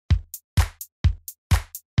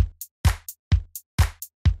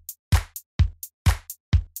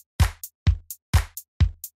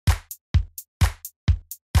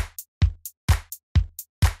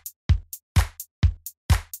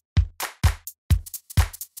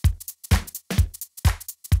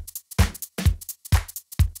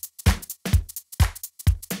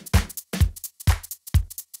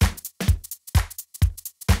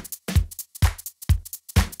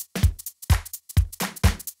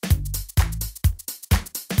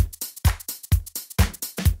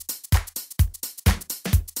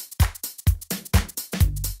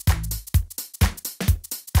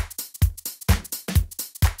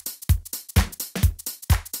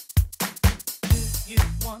you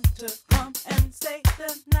want to come and stay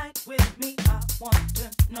the night with me? I want to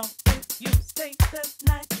know if you stay the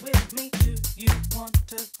night with me. Do you want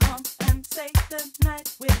to come and stay the night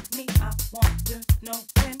with me? I want to know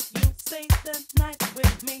when you stay the night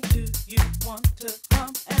with me. Do you want to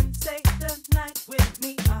come and stay the night with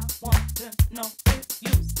me? I want to know if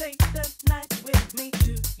you stay the night with me.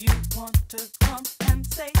 Do you want to come and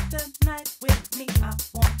stay the night with me? I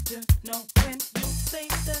want to know when you stay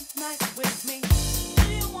the night with me. Do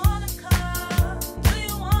you wanna come? Do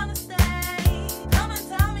you wanna stay? Come and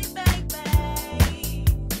tell me, baby.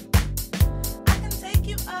 I can take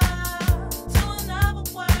you up to another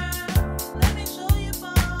world. Let me show you,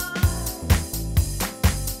 boy.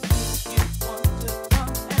 Do you want to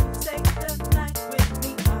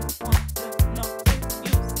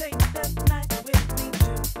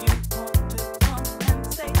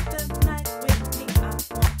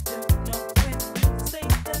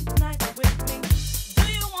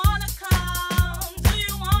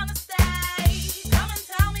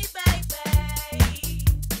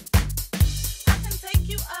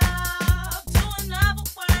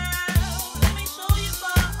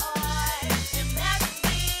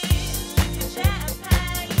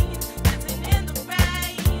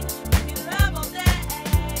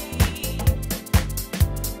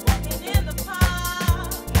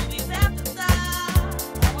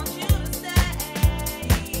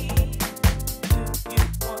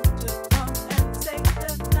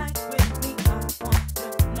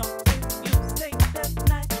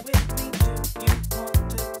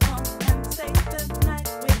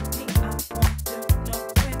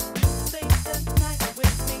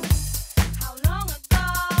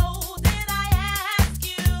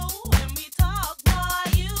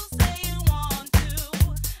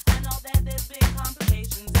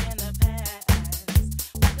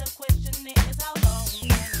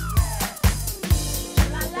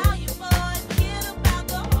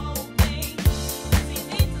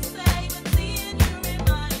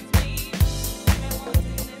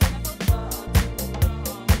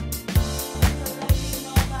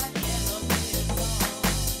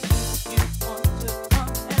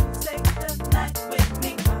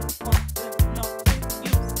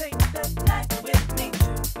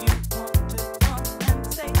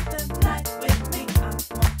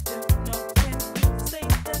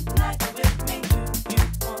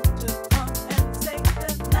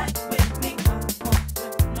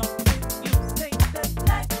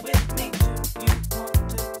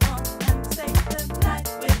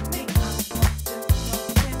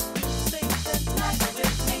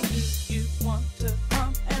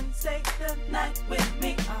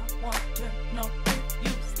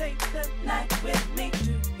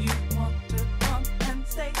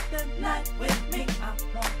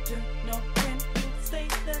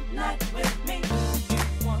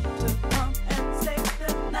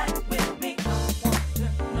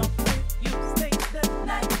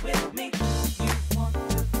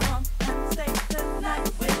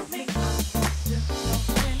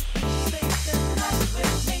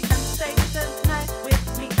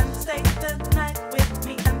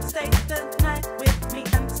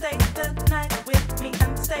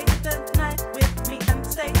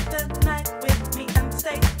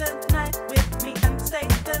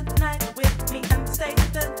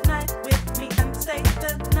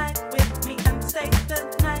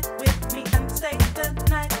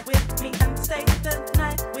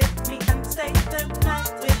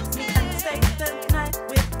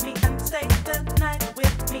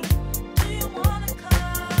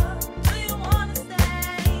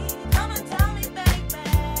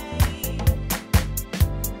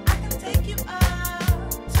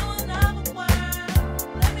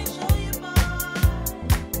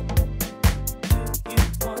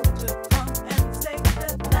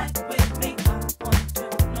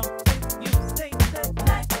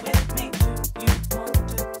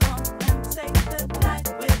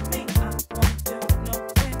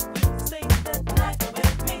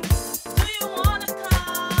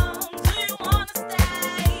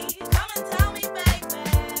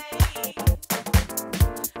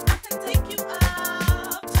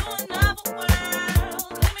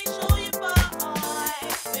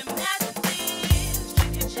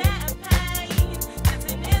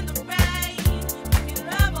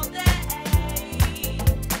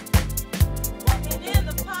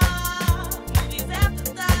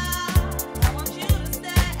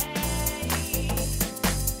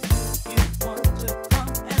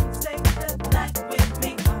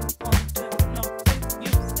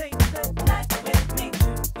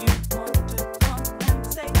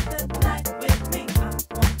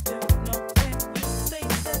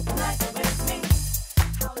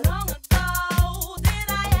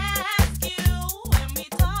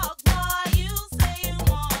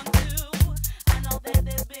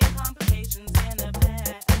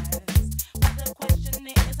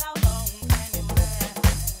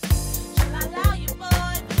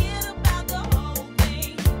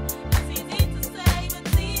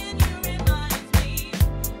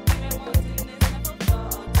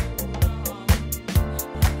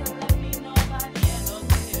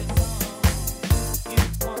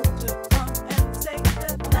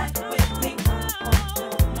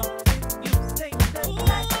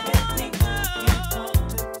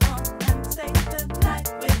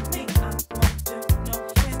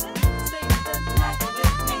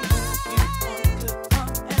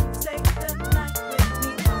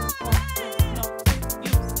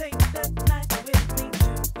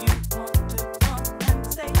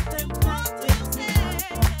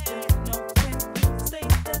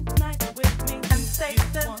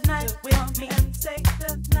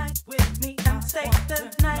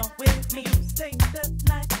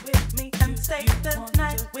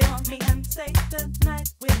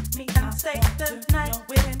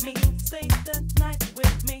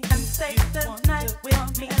stay the night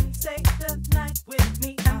with me, and stay the night with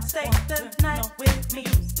me, and stay the night with me,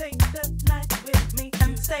 stay the night with me,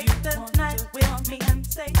 and stay the night with me, and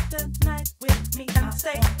stay the night with me, and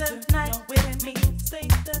stay the night with me, stay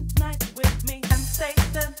the night with me, and stay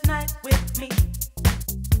the night with me,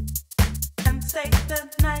 and stay the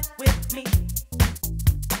night with me,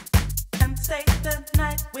 and stay the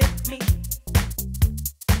night with me,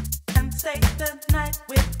 and stay the night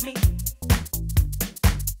with me.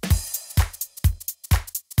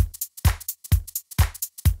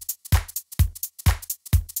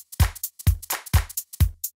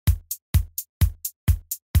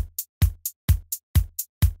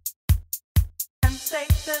 Stay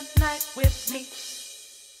the night with me.